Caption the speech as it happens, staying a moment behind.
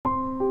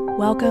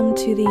Welcome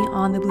to the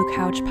On the Blue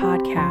Couch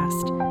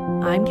podcast.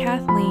 I'm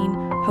Kathleen,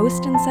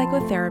 host and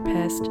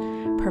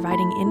psychotherapist,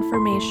 providing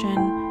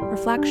information,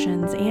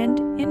 reflections,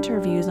 and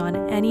interviews on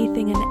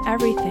anything and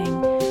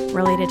everything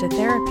related to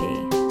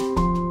therapy.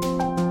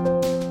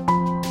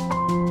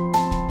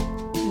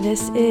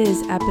 This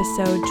is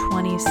episode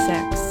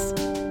 26,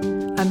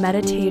 a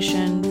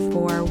meditation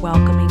for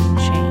welcoming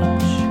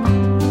change.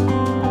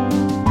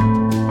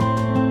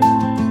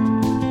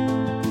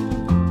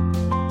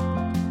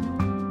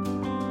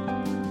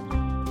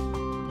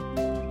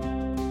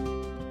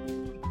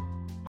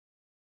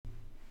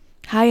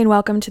 Hi, and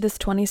welcome to this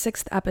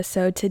 26th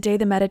episode. Today,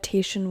 the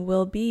meditation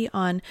will be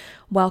on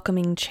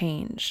welcoming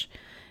change.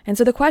 And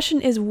so the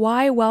question is,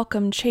 why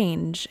welcome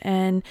change?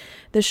 And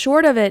the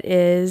short of it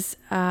is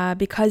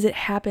because it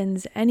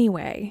happens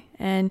anyway.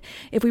 And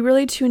if we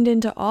really tuned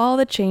into all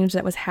the change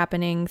that was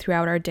happening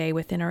throughout our day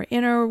within our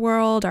inner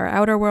world, our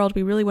outer world,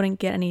 we really wouldn't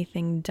get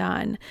anything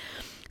done.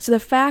 So the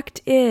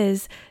fact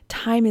is,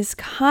 time is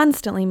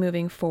constantly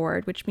moving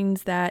forward, which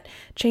means that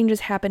change is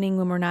happening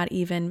when we're not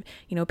even,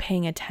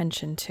 paying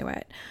attention to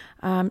it.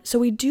 So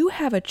we do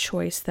have a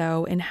choice,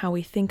 though, in how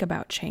we think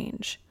about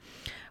change.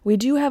 We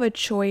do have a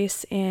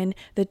choice in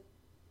the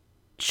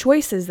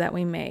choices that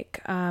we make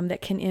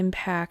that can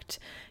impact,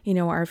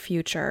 our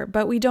future.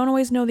 But we don't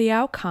always know the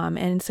outcome.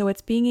 And so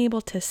it's being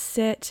able to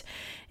sit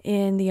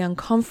in the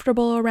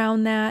uncomfortable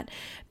around that,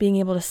 being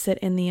able to sit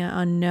in the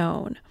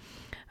unknown.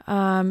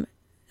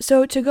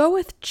 So to go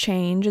with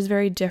change is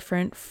very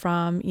different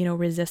from,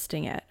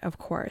 resisting it, of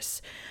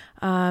course.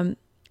 So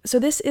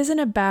this isn't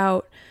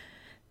about,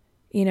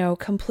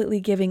 completely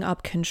giving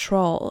up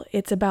control.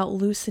 It's about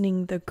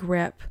loosening the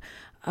grip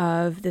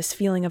of this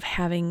feeling of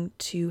having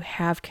to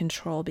have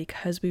control,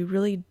 because we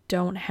really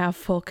don't have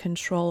full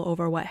control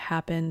over what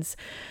happens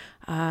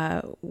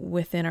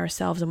within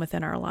ourselves and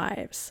within our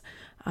lives.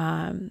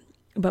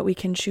 But we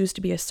can choose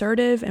to be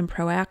assertive and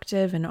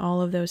proactive and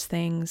all of those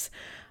things.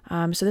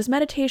 So this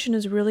meditation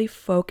is really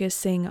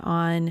focusing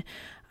on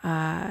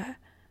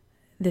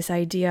this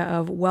idea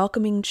of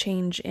welcoming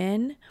change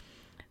in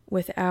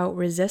without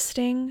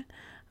resisting,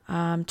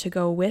 to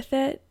go with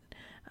it,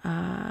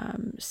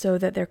 so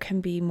that there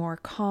can be more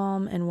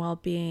calm and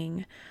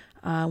well-being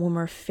when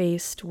we're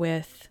faced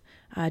with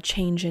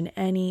change in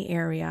any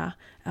area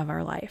of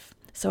our life.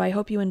 So I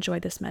hope you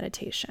enjoyed this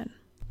meditation.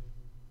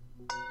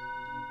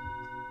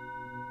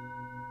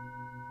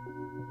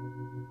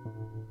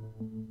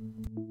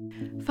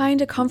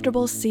 Find a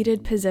comfortable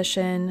seated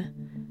position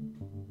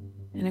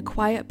in a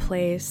quiet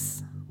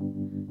place.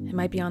 It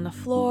might be on the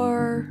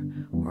floor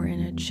or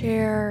in a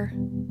chair.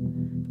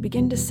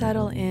 Begin to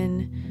settle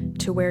in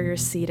to where you're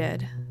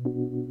seated.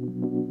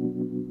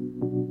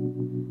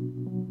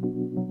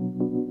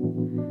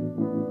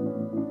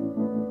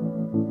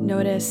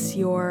 Notice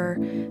your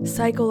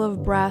cycle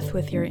of breath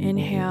with your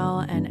inhale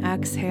and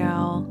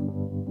exhale.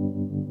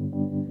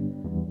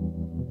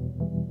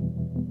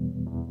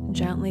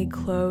 Gently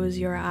close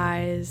your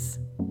eyes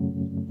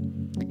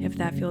if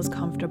that feels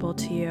comfortable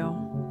to you.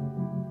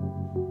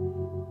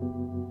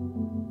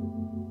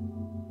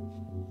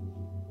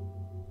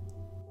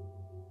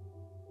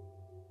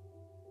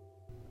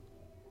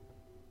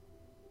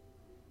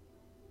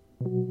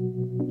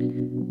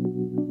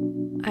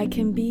 I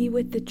can be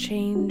with the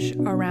change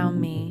around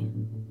me.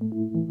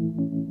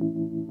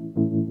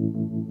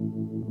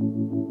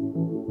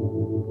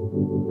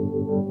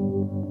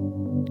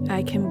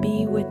 I can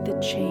be with the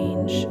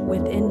change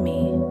within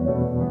me.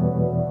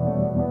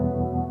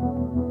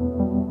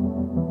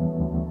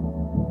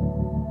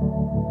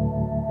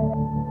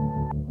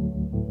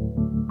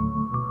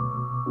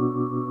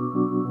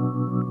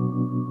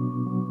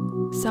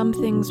 Some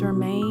things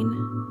remain,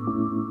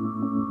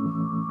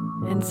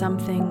 and some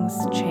things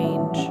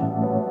change.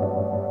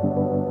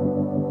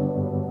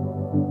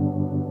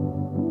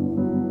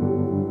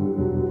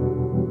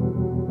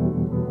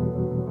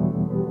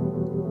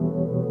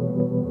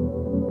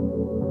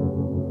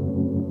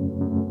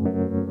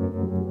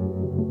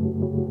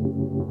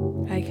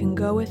 I can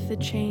go with the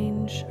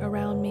change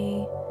around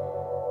me.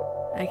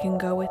 I can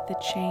go with the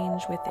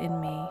change within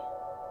me.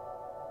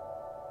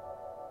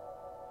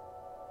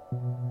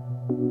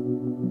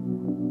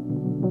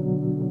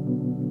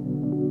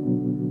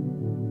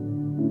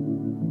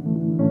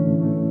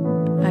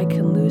 I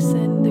can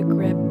loosen the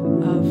grip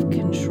of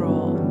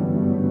control.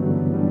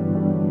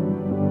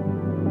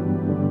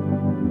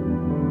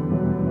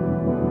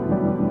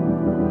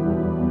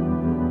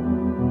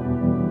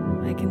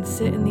 I can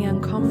sit in the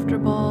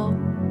uncomfortable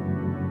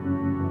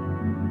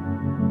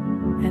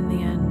and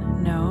the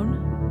unknown.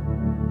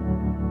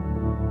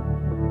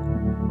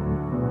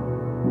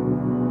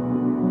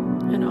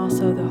 And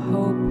also the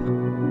hope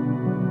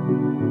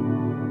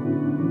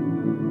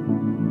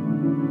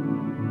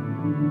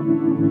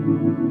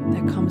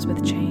that comes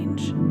with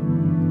change.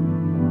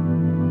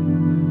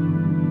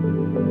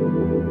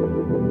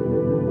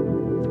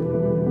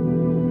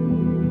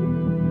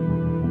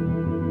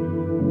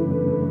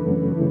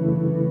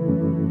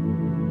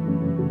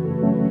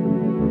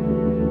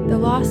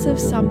 loss of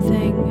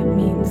something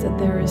means that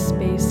there is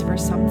space for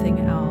something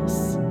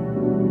else.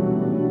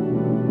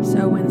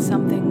 So when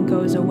something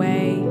goes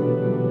away,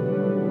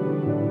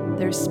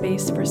 there's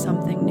space for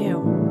something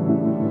new.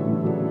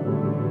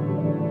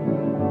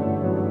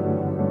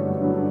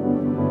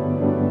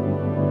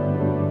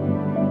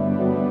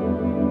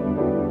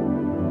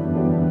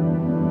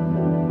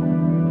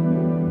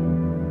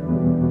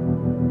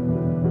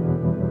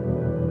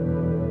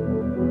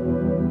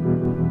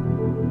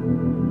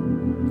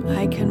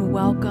 I can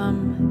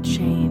welcome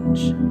change.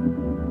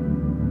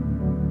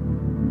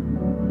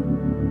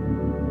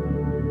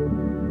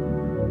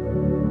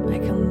 I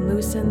can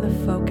loosen the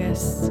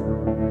focus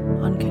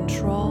on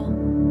control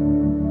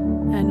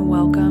and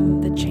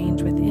welcome the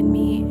change within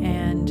me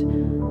and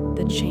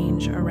the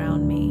change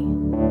around me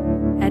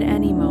at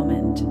any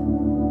moment,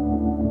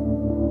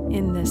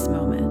 in this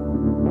moment.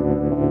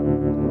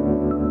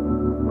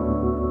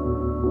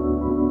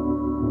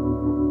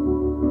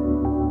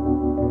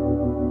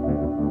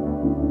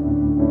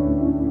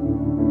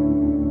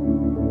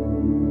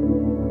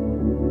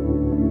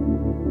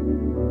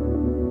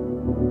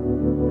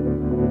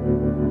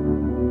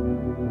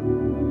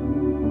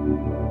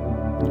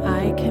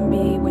 I can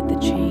be with the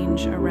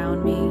change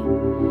around me,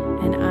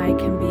 and I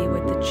can be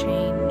with the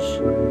change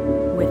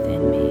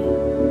within me.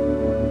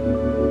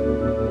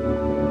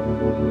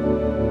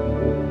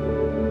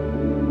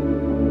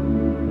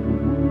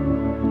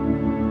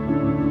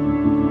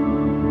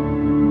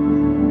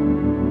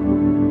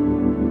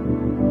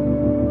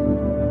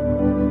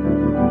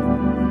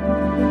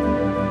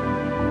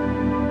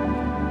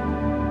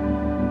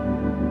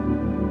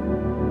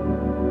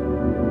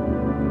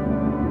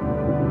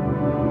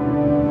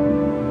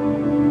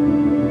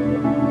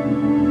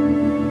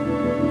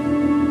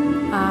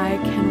 I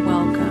can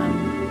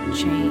welcome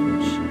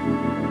change.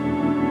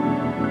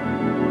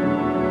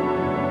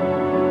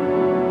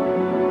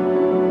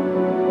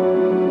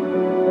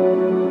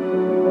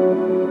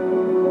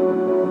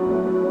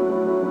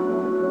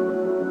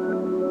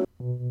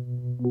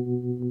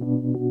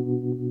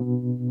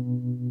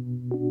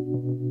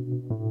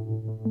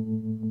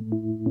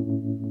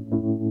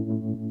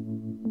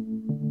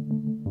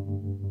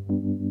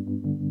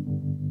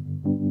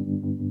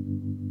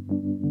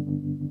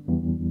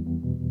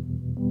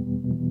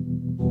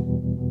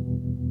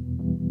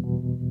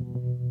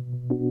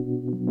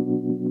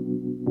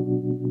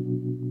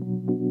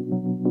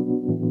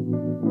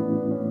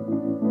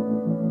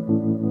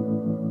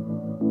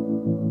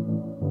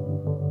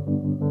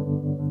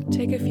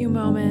 Take a few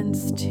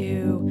moments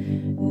to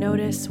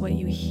notice what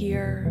you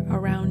hear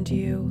around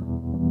you.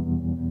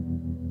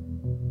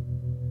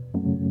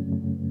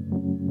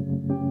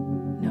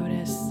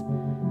 Notice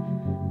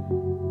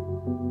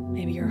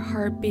maybe your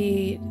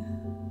heartbeat,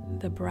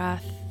 the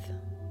breath,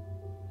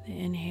 the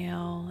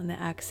inhale and the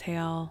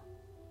exhale.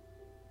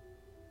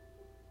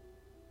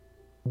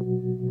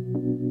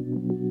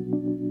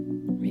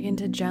 Begin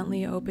to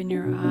gently open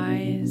your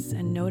eyes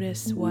and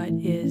notice what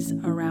is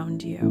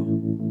around you.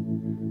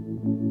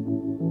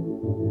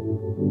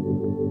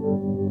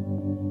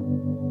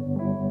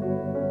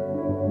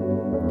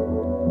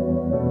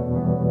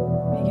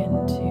 Begin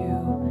to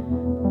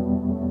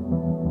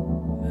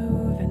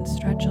move and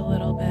stretch a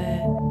little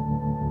bit.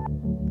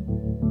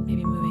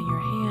 Maybe moving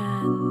your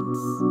hands,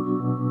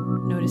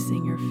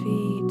 noticing your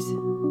feet.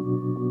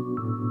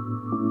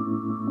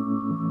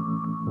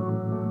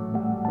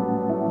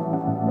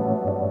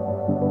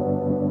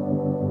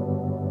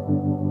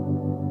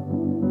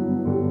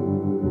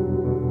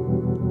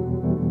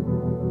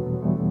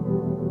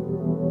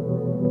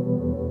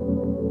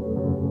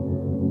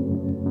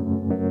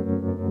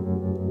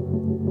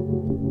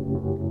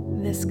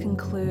 This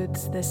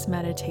concludes this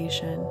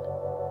meditation.